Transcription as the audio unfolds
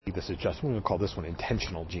This is just, we're going to call this one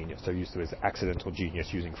intentional genius. They're used to as accidental genius,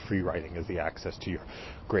 using free writing as the access to your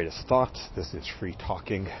greatest thoughts. This is free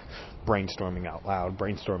talking, brainstorming out loud,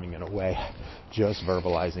 brainstorming in a way, just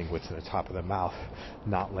verbalizing what's in the top of the mouth,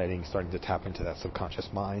 not starting to tap into that subconscious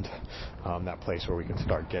mind, that place where we can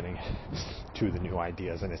start getting to the new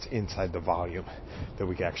ideas. And it's inside the volume that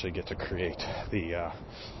we actually get to create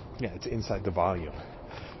it's inside the volume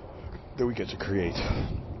that we get to create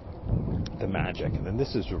the magic. And then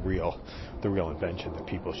this is the real invention that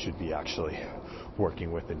people should be actually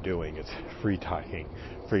working with and doing. It's free talking.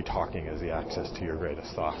 Free talking is the access to your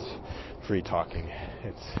greatest thoughts. Free talking.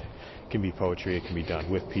 It can be poetry. It can be done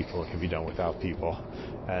with people. It can be done without people.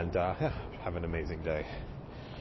 And have an amazing day.